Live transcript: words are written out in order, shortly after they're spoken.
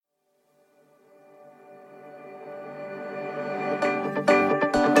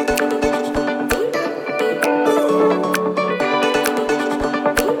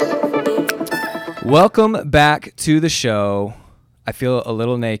Welcome back to the show. I feel a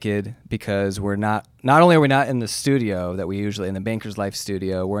little naked because we're not only are we not in the studio that we usually in the Banker's Life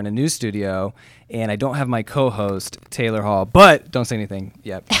studio, we're in a new studio, and I don't have my co-host Taylor Hall. But don't say anything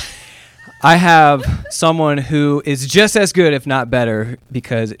yet. I have someone who is just as good, if not better,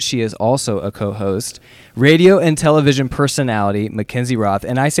 because she is also a co-host, radio and television personality, Mackenzie Roth.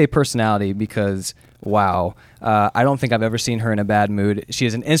 And I say personality because, wow, I don't think I've ever seen her in a bad mood. She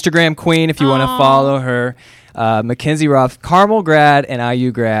is an Instagram queen if you want to follow her. Mackenzie Roth, Carmel grad and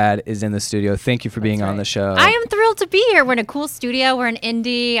IU grad, is in the studio. Thank you for being on the show. I am thrilled to be here. We're in a cool studio. We're in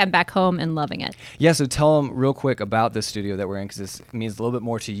Indy. I'm back home and loving it. Yeah, so tell them real quick about the studio that we're in, because this means a little bit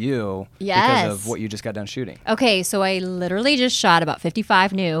more to you because of what you just got done shooting. Okay, so I literally just shot about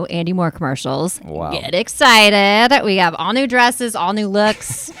 55 new Andy Moore commercials. Wow. Get excited. We have all new dresses, all new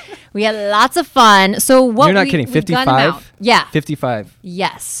looks. We had lots of fun. So what You're not kidding, 55? Yeah. 55.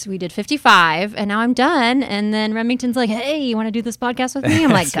 Yes, we did 55, and now I'm done. And then Remington's like, hey, you want to do this podcast with me?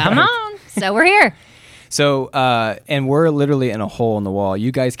 I'm like, come on. So we're here. So, and we're literally in a hole in the wall.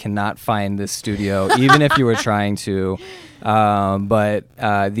 You guys cannot find this studio, even if you were trying to. But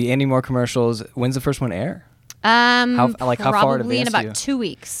the Andy Moore commercials, when's the first one air? How far in probably in advance about do you? 2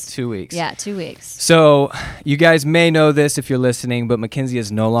 weeks. 2 weeks. Yeah, 2 weeks. So you guys may know this if you're listening, but Mackenzie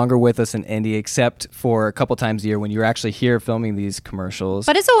is no longer with us in Indy except for a couple times a year when you're actually here filming these commercials.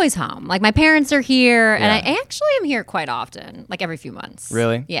 But it's always home. Like, my parents are here, and Yeah. I actually am here quite often, like every few months.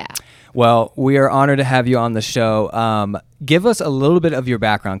 Really? Yeah. Well, we are honored to have you on the show. Give us a little bit of your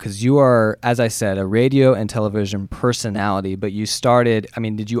background, because you are, as I said, a radio and television personality, but you started,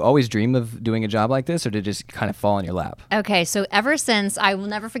 did you always dream of doing a job like this, or did it just kind of fall in your lap? Okay, so ever since, I will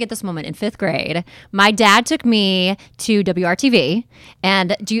never forget this moment, in 5th grade, my dad took me to WRTV,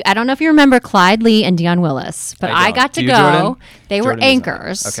 and I don't know if you remember Clyde Lee and Dionne Willis, but I got to Do go. you, Jordan? They Jordan were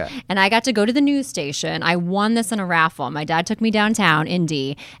anchors, okay. And I got to go to the news station. I won this in a raffle. My dad took me downtown,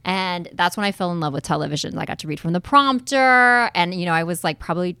 Indy, and that's when I fell in love with television. I got to read from the prompter, and I was like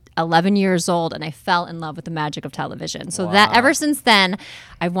probably 11 years old, and I fell in love with the magic of television. So that ever since then,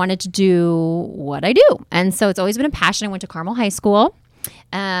 I've wanted to do what I do. And so it's always been a passion. I went to Carmel High School.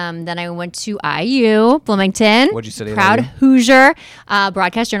 Then I went to IU, Bloomington. What'd you study at Proud IU? Hoosier,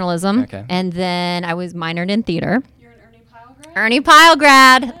 broadcast journalism. Okay. And then I was minored in theater. Ernie Pyle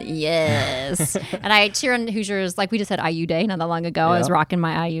grad. Yes. And I cheer on Hoosiers, like we just had IU Day not that long ago. I was Yep. rocking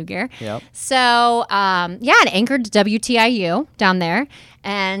my IU gear. Yep. So, and anchored WTIU down there.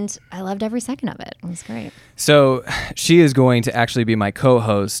 And I loved every second of it. It was great. So she is going to actually be my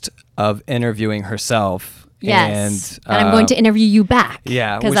co-host of interviewing herself. Yes. And I'm going to interview you back.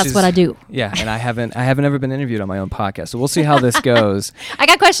 Yeah. Because which that's is- what I do. Yeah. And I haven't ever been interviewed on my own podcast. So we'll see how this goes. I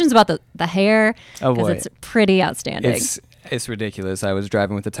got questions about the hair. Oh, because boy. it's pretty outstanding. It's ridiculous. I was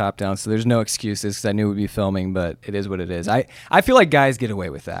driving with the top down, so there's no excuses because I knew we'd be filming, but it is what it is. I feel like guys get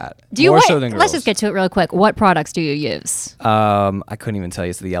away with that. Do you more so than girls. Let's just get to it real quick. What products do you use? I couldn't even tell you.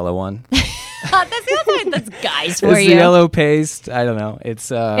 It's the yellow one. That's the other one that's guys for It's you. the yellow paste. I don't know. It's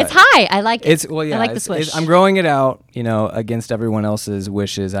high. I like it. I like the swish. I'm growing it out, against everyone else's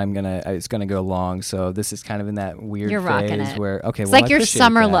wishes. It's gonna go long. So this is kind of in that weird You're rocking phase it. where It's well, like I your appreciate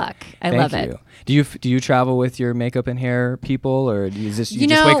summer that. look. I Thank love it. you. Do you travel with your makeup and hair people, or do you just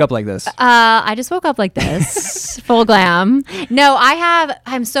know, wake up like this? I just woke up like this, full glam. No,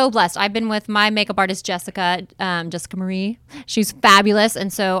 I'm so blessed. I've been with my makeup artist, Jessica Marie. She's fabulous.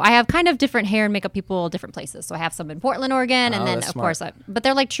 And so I have kind of different hair and makeup people different places. So I have some in Portland, Oregon. And then, that's of smart. course, but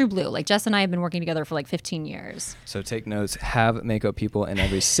they're like true blue. Like Jess and I have been working together for like 15 years. So take notes. Have makeup people in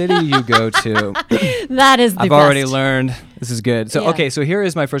every city you go to. That is the I've best. already learned. This is good. So, Yeah. okay, so here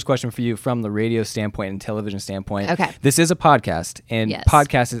is my first question for you from the radio standpoint and television standpoint. Okay. This is a podcast, and Yes.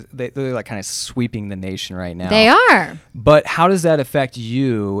 podcasts, they're like kind of sweeping the nation right now. They are. But how does that affect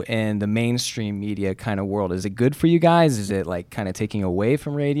you in the mainstream media kind of world? Is it good for you guys? Is it like kind of taking away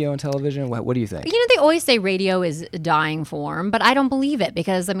from radio and television? What do you think? They always say radio is a dying form, but I don't believe it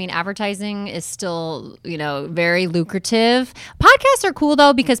because, advertising is still, very lucrative. Podcasts are cool,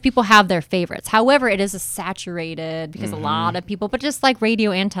 though, because people have their favorites. However, it is a saturated because a lot of people, but just like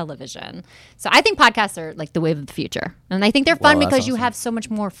radio and television. So I think podcasts are like the wave of the future. And I think they're fun Well, that's because you awesome. have so much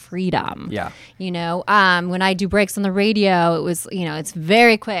more freedom. Yeah. When I do breaks on the radio, it was, it's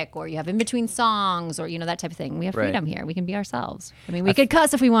very quick, or you have in between songs, or, that type of thing. We have Right. freedom here. We can be ourselves. We could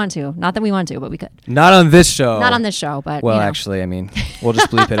cuss if we want to. Not that we want to, but we could. Not on this show. Not on this show, but Well, actually, we'll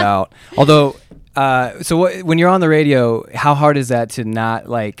just bleep it out. Although, when you're on the radio, how hard is that to not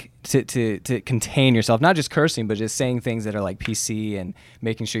like to contain yourself, not just cursing, but just saying things that are like PC and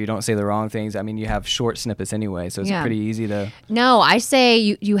making sure you don't say the wrong things. I mean, you have short snippets anyway, so it's pretty easy to. No, I say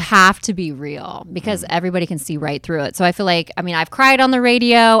you have to be real because everybody can see right through it. So I feel like, I mean, I've cried on the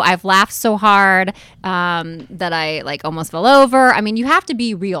radio. I've laughed so hard that I like almost fell over. I mean, you have to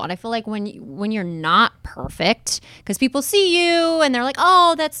be real. And I feel like when you're not perfect, because people see you and they're like,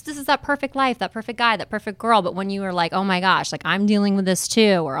 oh, this is that perfect life, that perfect guy, that perfect girl. But when you are like, oh my gosh, like I'm dealing with this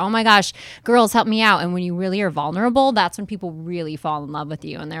too, or oh my gosh, girls, help me out. And when you really are vulnerable, that's when people really fall in love with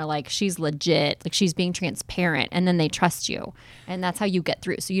you. And they're like, she's legit, like she's being transparent. And then they trust you. And that's how you get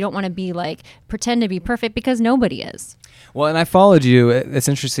through. So you don't want to be like, pretend to be perfect because nobody is. Well, and I followed you. It's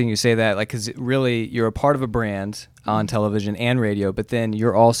interesting you say that, like, because really you're a part of a brand on television and radio, but then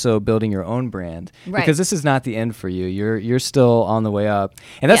you're also building your own brand, because this is not the end for you. You're still on the way up,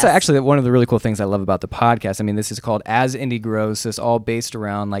 and that's actually one of the really cool things I love about the podcast. I mean, this is called As Indy Grows. It's all based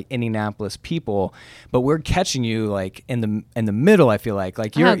around like Indianapolis people, but we're catching you like in the middle. I feel like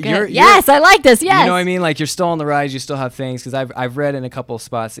you're yes, I like this. Yes, you know what I mean. Like you're still on the rise. You still have things, because I've read in a couple of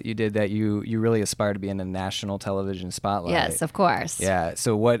spots that you did that you really aspire to be in a national television spotlight. Yes, of course. Yeah.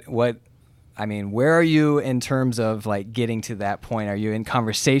 So what? I mean, where are you in terms of like getting to that point? Are you in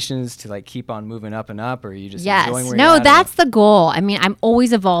conversations to like keep on moving up and up, or are you just enjoying where you're at? That's the goal. I mean, I'm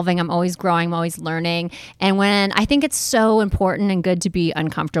always evolving. I'm always growing. I'm always learning. And when I think it's so important and good to be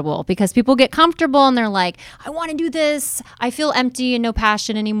uncomfortable, because people get comfortable and they're like, I want to do this. I feel empty and no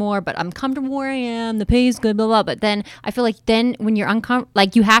passion anymore, but I'm comfortable where I am. The pay is good, blah, blah. But then I feel like then when you're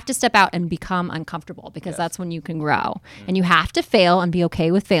like you have to step out and become uncomfortable, because that's when you can grow. And you have to fail and be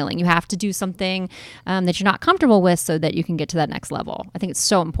okay with failing. You have to do something that you're not comfortable with so that you can get to that next level. I think it's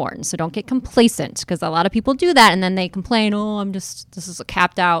so important. So don't get complacent, because a lot of people do that and then they complain, oh, this is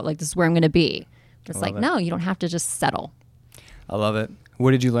capped out, like this is where I'm going to be. It's like, no, you don't have to just settle. I love it.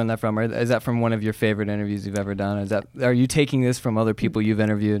 Where did you learn that from? Or is that from one of your favorite interviews you've ever done? Are you taking this from other people you've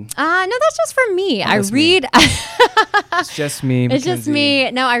interviewed? No, that's just for me. I read. It's just me. It's just me.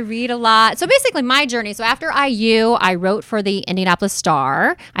 No, I read a lot. So basically my journey. So after IU, I wrote for the Indianapolis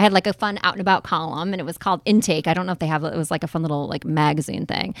Star. I had like a fun out and about column, and it was called Intake. I don't know if they have it. It was like a fun little like magazine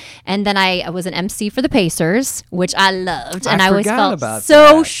thing. And then I was an MC for the Pacers, which I loved. And I always felt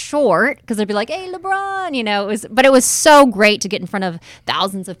so short, because they'd be like, hey, LeBron, you know, but it was so great to get in front of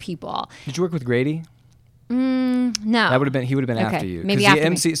thousands of people. Did you work with Grady? No. He would have been after you. Maybe after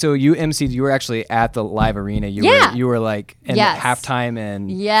me. So you MC'd, you were actually at the live arena. You were like in halftime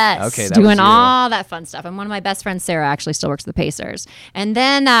and okay, that doing all that fun stuff. And one of my best friends, Sarah, actually still works at the Pacers. And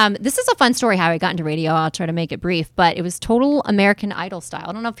then this is a fun story how I got into radio. I'll try to make it brief, but it was total American Idol style.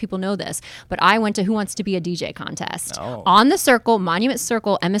 I don't know if people know this, but I went to Who Wants to Be a DJ contest on the Circle, Monument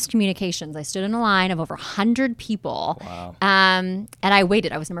Circle, MS Communications. I stood in a line of over 100 people. Wow. And I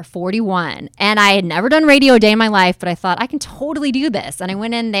waited. I was number 41, and I had never done radio a day in my life, but I thought I can totally do this. And I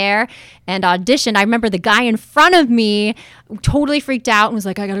went in there and auditioned. I remember the guy in front of me totally freaked out and was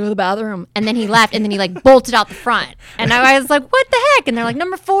like, I gotta go to the bathroom. And then he left, and then he like bolted out the front. And I was like, what the heck? And they're like,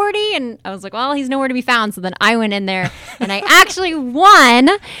 number 40. And I was like, well, he's nowhere to be found. So then I went in there and I actually won.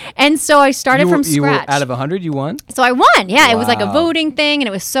 And so I started from scratch. Out of 100, you won? So I won. Yeah. Wow. It was like a voting thing, and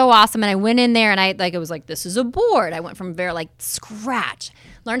it was so awesome. And I went in there and it was like, this is a board. I went from very like scratch.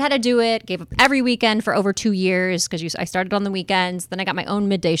 Learned how to do it, gave up every weekend for over 2 years, because I started on the weekends. Then I got my own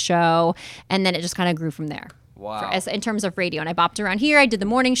midday show, and then it just kind of grew from there. Wow. In terms of radio. And I bopped around here. I did the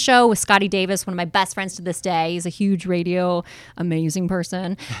morning show with Scotty Davis, one of my best friends to this day. He's a huge radio, amazing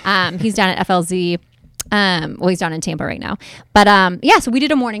person. He's down at FLZ. He's down in Tampa right now. But so we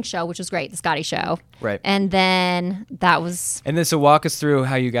did a morning show, which was great, the Scotty show. Right. And then that was... And then so walk us through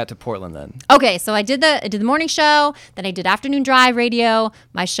how you got to Portland then. Okay, so I did the morning show, then I did afternoon drive radio,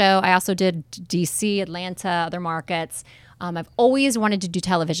 my show. I also did DC, Atlanta, other markets. I've always wanted to do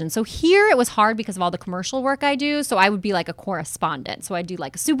television. So here it was hard because of all the commercial work I do. So I would be like a correspondent. So I'd do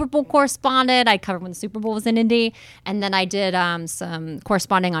like a Super Bowl correspondent. I'd cover when the Super Bowl was in Indy. And then I did some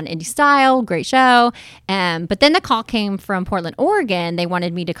corresponding on Indy Style, great show. But then the call came from Portland, Oregon. They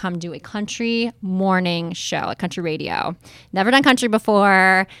wanted me to come do a country morning show at country radio. Never done country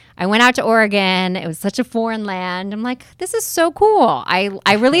before. I went out to Oregon. It was such a foreign land. I'm like, this is so cool. I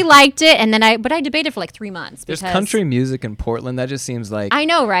really liked it. And then I debated for like 3 months. There's country music in Portland. That just seems like... I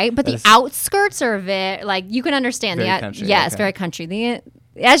know, right? But the outskirts of it, like you can understand. Very country. Yeah, it's very country.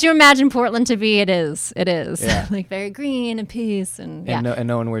 as you imagine Portland to be, it is. It is. Yeah. Like very green and peace and And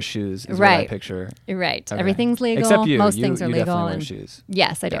no one wears shoes is Right. what I picture. You're right. Okay. Everything's legal. Except you. Most You- things are you legal. definitely wear and shoes.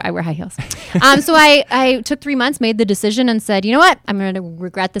 Yes, I do. I wear high heels. So I took 3 months, made the decision, and said, you know what? I'm going to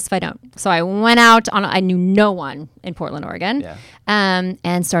regret this if I don't. So I went out on. I knew no one in Portland, Oregon, Yeah.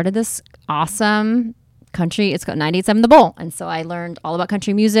 and started this awesome country. It's called 98.7 The Bowl, and so I learned all about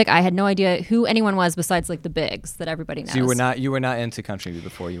country music. I had no idea who anyone was besides like the bigs that everybody knows. So you were not into country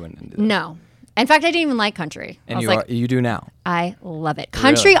before you went into this. No. In fact, I didn't even like country. I And was you like, you do now. I love it.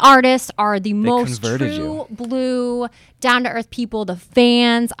 Country artists are the most converted true blue, down to earth people. The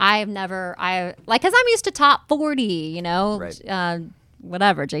fans, because I'm used to top 40, you know, Right.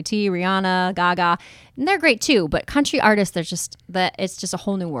 whatever, JT, Rihanna, Gaga, and they're great too. But country artists, it's just a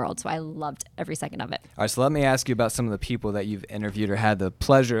whole new world. So I loved every second of it. All right, so let me ask you about some of the people that you've interviewed or had the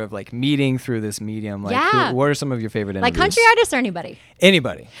pleasure of like meeting through this medium. Like, Yeah. what are some of your favorite interviews? Like country artists or anybody.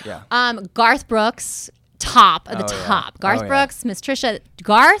 Anybody, yeah. Garth Brooks, top of the Oh, yeah. top. Garth Oh, yeah. Brooks, Miss Trisha.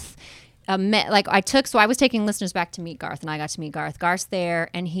 Garth, so I was taking listeners back to meet Garth, and I got to meet Garth. Garth's there,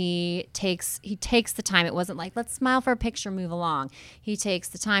 and he takes the time. It wasn't like, let's smile for a picture, move along. He takes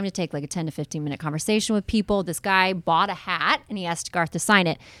the time to take like a 10 to 15 minute conversation with people. This guy bought a hat, and he asked Garth to sign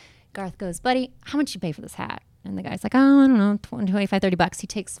it. Garth goes, buddy, how much you pay for this hat? And the guy's like, oh, I don't know, 25, 30 bucks. He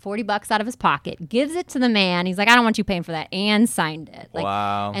takes 40 bucks out of his pocket, gives it to the man. He's like, I don't want you paying for that, and signed it. Like,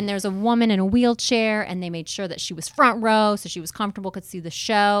 Wow. And there's a woman in a wheelchair, and they made sure that she was front row so she was comfortable, could see the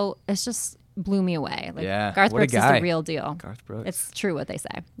show. It's just blew me away. Like, Yeah. Garth What a Brooks is guy. the real deal. Garth Brooks. It's true what they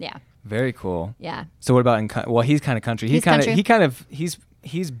say. Yeah. Very cool. Yeah. So what about well, he's kind of country. He's country.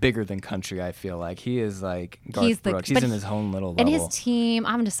 He's bigger than country, I feel like. He is like Garth He's Brooks. He's in his own little And level. his team,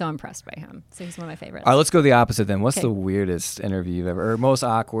 I'm just so impressed by him. So he's one of my favorites. All right, let's go the opposite then. What's Okay. the weirdest interview you've ever, or most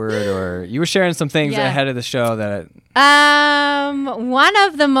awkward, or you were sharing some things Yeah. ahead of the show that, One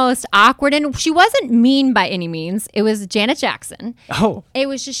of the most awkward, and she wasn't mean by any means. It was Janet Jackson. oh, It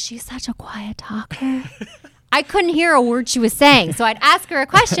was just, she's such a quiet talker. I couldn't hear a word she was saying. So I'd ask her a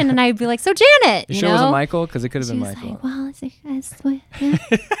question and I'd be like, so Janet, you you sure know? it wasn't Michael? Because it could have She been was Michael. like, well,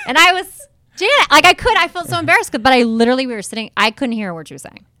 and I was, Janet, like I felt so embarrassed, but we were sitting, I couldn't hear a word she was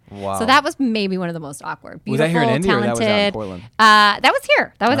saying. Wow. So that was maybe one of the most awkward. Was Beautiful, that here in India or that talented. was out in Portland? That was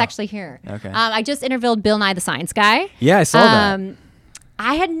here. That was actually here. Okay. I just interviewed Bill Nye the Science Guy. Yeah, I saw that.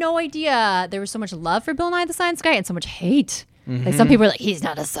 I had no idea there was so much love for Bill Nye the Science Guy and so much hate. Like some people are like, he's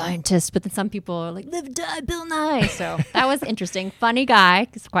not a scientist, but then some people are like, live, die, Bill Nye. So that was interesting. Funny guy.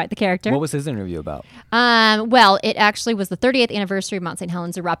 He's quite the character. What was his interview about? Well, it actually was the 30th anniversary of Mount St.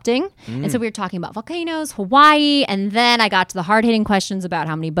 Helens erupting. And so we were talking about volcanoes, Hawaii, and then I got to the hard-hitting questions about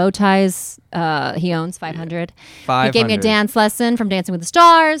how many bow ties he owns, 500. He gave me a 500. dance lesson from Dancing with the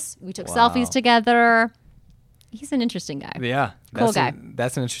Stars. We took Wow. selfies together. He's an interesting guy. Yeah. Cool That's guy.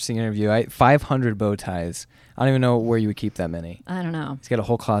 That's an interesting interview. 500 bow ties. I don't even know where you would keep that many. I don't know. He's got a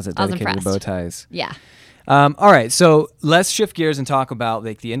whole closet I was dedicated to bow impressed. ties. Yeah. All right, so let's shift gears and talk about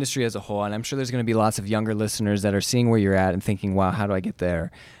like the industry as a whole. And I'm sure there's going to be lots of younger listeners that are seeing where you're at and thinking, "Wow, how do I get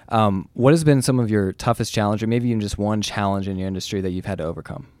there?" What has been some of your toughest challenge, or maybe even just one challenge in your industry that you've had to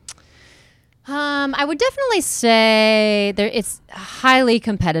overcome? I would definitely say it's highly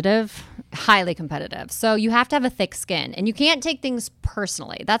competitive. So you have to have a thick skin, and you can't take things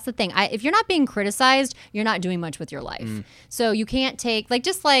personally. That's the thing. If you're not being criticized, you're not doing much with your life. So you can't take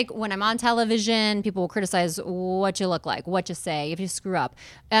just like when I'm on television, people will criticize what you look like, what you say, if you screw up.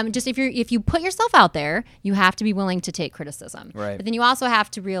 Just if you put yourself out there, you have to be willing to take criticism. Right. But then you also have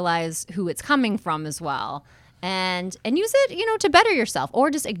to realize who it's coming from as well. And use it, to better yourself,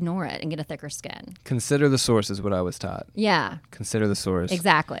 or just ignore it and get a thicker skin. Consider the source is what I was taught. Yeah, Consider the source.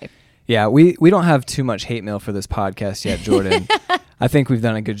 exactly. Yeah, we don't have too much hate mail for this podcast yet, Jordan. I think we've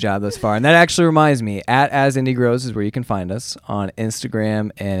done a good job thus far. And that actually reminds me, @AsIndieGrows is where you can find us on Instagram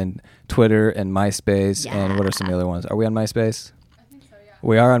and Twitter and MySpace. And what are some of the other ones? Are we on MySpace? I think so, yeah.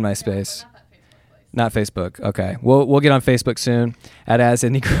 We are on MySpace. Not Facebook. Okay. We'll get on Facebook soon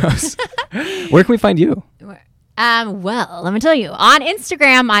 @AsIndieGrows. Where can we find you? Well, let me tell you. On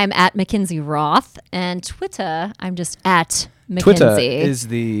Instagram, I'm @Mackenzie Roth, and Twitter, I'm just @Mackenzie. Twitter is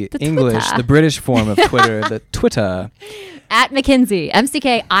the English, Twitter. the British form of Twitter, the Twitter. @Mackenzie,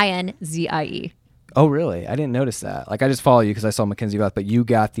 McKinzie. Oh, really? I didn't notice that. Like, I just follow you because I saw Mackenzie Roth, but you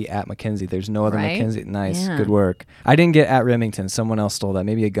got the @Mackenzie. There's no other Right? Mackenzie. Nice. Yeah. Good work. I didn't get @Remington. Someone else stole that.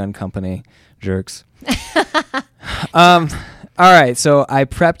 Maybe a gun company. Jerks. All right. So I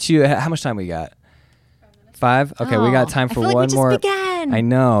prepped you. How much time we got? 5? Okay, we got time I for feel like one we just more. began. I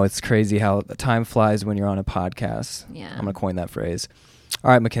know. It's crazy how time flies when you're on a podcast. Yeah. I'm going to coin that phrase.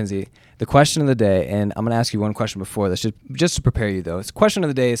 All right, Mackenzie. the question of the day, and I'm going to ask you one question before this, just to prepare you, though. It's question of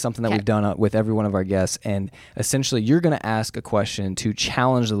the day is something that we've done with every one of our guests, and essentially you're going to ask a question to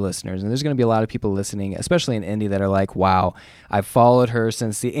challenge the listeners. And there's going to be a lot of people listening, especially in Indy, that are like, wow, I've followed her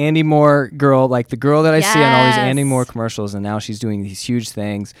since the Andy Moore girl, like the girl that I see on all these Andy Moore commercials, and now she's doing these huge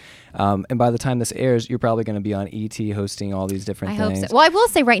things. And by the time this airs, you're probably going to be on ET hosting all these different things. I hope so. Well, I will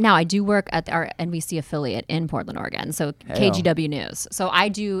say right now, I do work at our NBC affiliate in Portland, Oregon, so KGW News. So I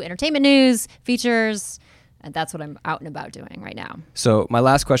do entertainment news, features, and that's what I'm out and about doing right now. So my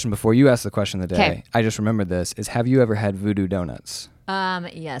last question before you ask the question of the day, I just remembered this, is have you ever had Voodoo Donuts?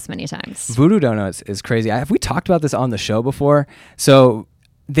 Yes, many times. Voodoo Donuts is crazy. Have we talked about this on the show before? So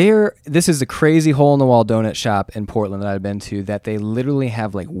this is a crazy hole-in-the-wall donut shop in Portland that I've been to that they literally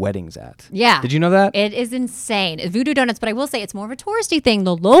have like weddings at. Yeah. Did you know that? It is insane. Voodoo Donuts, but I will say it's more of a touristy thing.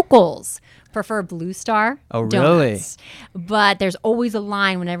 The locals prefer Blue Star donuts. But there's always a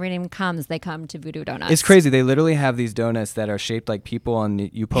line whenever anyone comes, they come to Voodoo Donuts. It's crazy. They literally have these donuts that are shaped like people,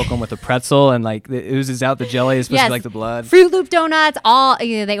 and you poke them with a pretzel, and like it oozes out the jelly. It's supposed to be like the blood. Fruit Loop donuts.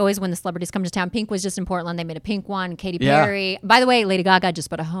 They always, when the celebrities come to town, Pink was just in Portland. They made a pink one. Katy Perry. By the way, Lady Gaga just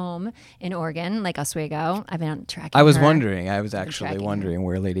bought a home in Oregon, Lake Oswego. I've been tracking I was her. wondering. I was actually wondering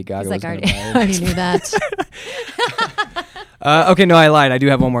where Lady Gaga was going to buy it. I already knew that. Okay, no, I lied. I do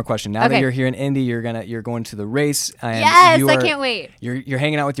have one more question. Now that you're here in Indy, you're going to the race. And yes, I can't wait. You're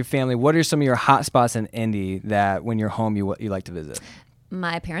hanging out with your family. What are some of your hot spots in Indy that when you're home you like to visit?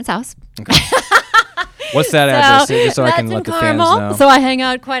 My parents' house. Okay. What's that address? Just so I can let the fans know. So I hang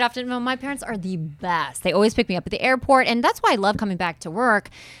out quite often. Well, my parents are the best. They always pick me up at the airport, and that's why I love coming back to work.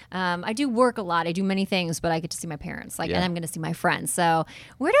 I do work a lot. I do many things, but I get to see my parents, and I'm going to see my friends. So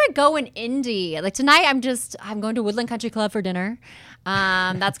where do I go in Indy? Like tonight, I'm going to Woodland Country Club for dinner.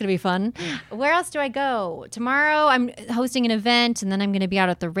 That's going to be fun. Where else do I go? Tomorrow, I'm hosting an event, and then I'm going to be out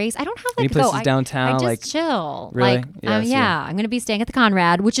at the race. I don't have any places downtown. I just chill. Really? I'm going to be staying at the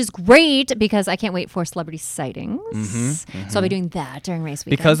Conrad, which is great because I can't wait for celebrity sightings. So I'll be doing that during race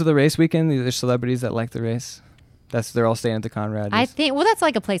weekend. Because of the race weekend, there's celebrities that like the race. They're all staying at the Conrad. I think. Well, that's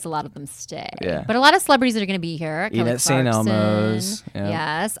like a place a lot of them stay. Yeah. But a lot of celebrities that are going to be here. Eat at St. Elmo's. Yeah.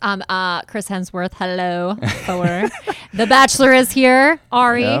 Yes. Chris Hemsworth. Hello. Thor. The Bachelor is here.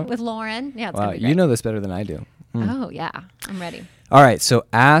 Ari with Lauren. Yeah. It's gonna be great. You know this better than I do. Oh yeah, I'm ready. All right. So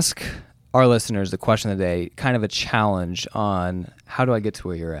ask our listeners the question of the day. Kind of a challenge on how do I get to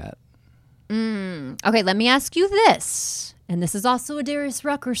where you're at. Okay. Let me ask you this, and this is also a Darius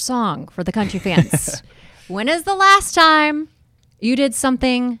Rucker song for the country fans. When is the last time you did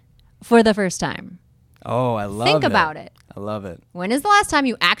something for the first time? Oh, I love it. Think about it. I love it. When is the last time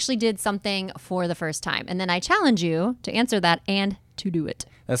you actually did something for the first time? And then I challenge you to answer that and to do it.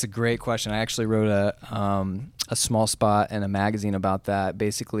 That's a great question. I actually wrote a small spot in a magazine about that,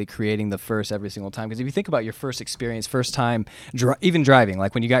 basically creating the first every single time. Because if you think about your first experience, first time, even driving,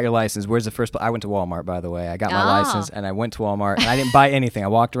 like when you got your license, where's the first? I went to Walmart, by the way. I got my license and I went to Walmart and I didn't buy anything. I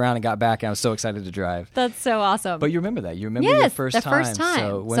walked around and got back and I was so excited to drive. That's so awesome. But you remember that. You remember your first time. First time.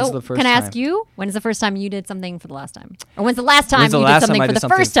 So when's the first can I time? ask you, when is the first time you did something for the last time? Or when's the last time you did something for the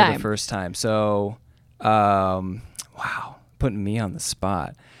first time? For the first time. So, wow, putting me on the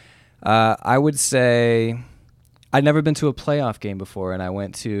spot. I would say I'd never been to a playoff game before, and I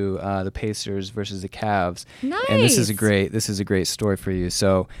went to the Pacers versus the Cavs. Nice. And this is a great story for you.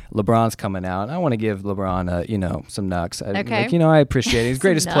 So LeBron's coming out, and I want to give LeBron some nucks. Okay. I appreciate it. He's the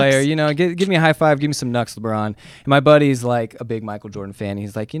greatest player. Give me a high five. Give me some nucks, LeBron. And my buddy's like a big Michael Jordan fan.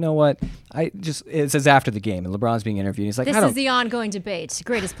 He's like, you know what? It says after the game, and LeBron's being interviewed. He's like, this is the ongoing debate.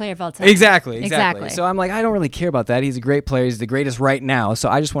 Greatest player of all time. Exactly. So I'm like, I don't really care about that. He's a great player. He's the greatest right now. So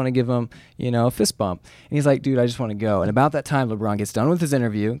I just want to give him, a fist bump. And he's like, dude, I just want to go. And about that time, LeBron gets done with his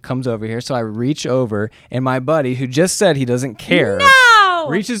interview, comes over here. So I reach over, and my buddy, who just said he doesn't care,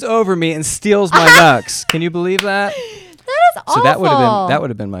 reaches over me and steals my nucks. Can you believe that? That is awful. So that would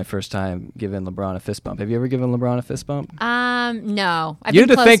have been my first time giving LeBron a fist bump. Have you ever given LeBron a fist bump? No. You had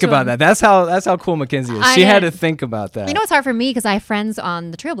to think about that. That's how cool Mackenzie is. She had to think about that. It's hard for me because I have friends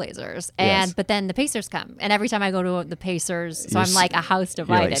on the Trailblazers, but then the Pacers come, and every time I go to the Pacers, so I'm like a house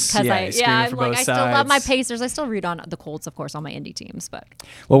divided because I still love my Pacers. I still root on the Colts, of course, on my indie teams. But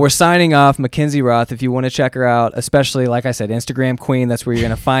well, we're signing off. Mackenzie Roth. If you want to check her out, especially like I said, Instagram Queen. That's where you're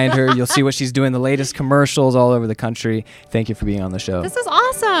going to find her. You'll see what she's doing. The latest commercials all over the country. Thank you for being on the show. This is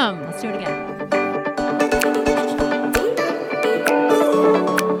awesome. Let's do it again.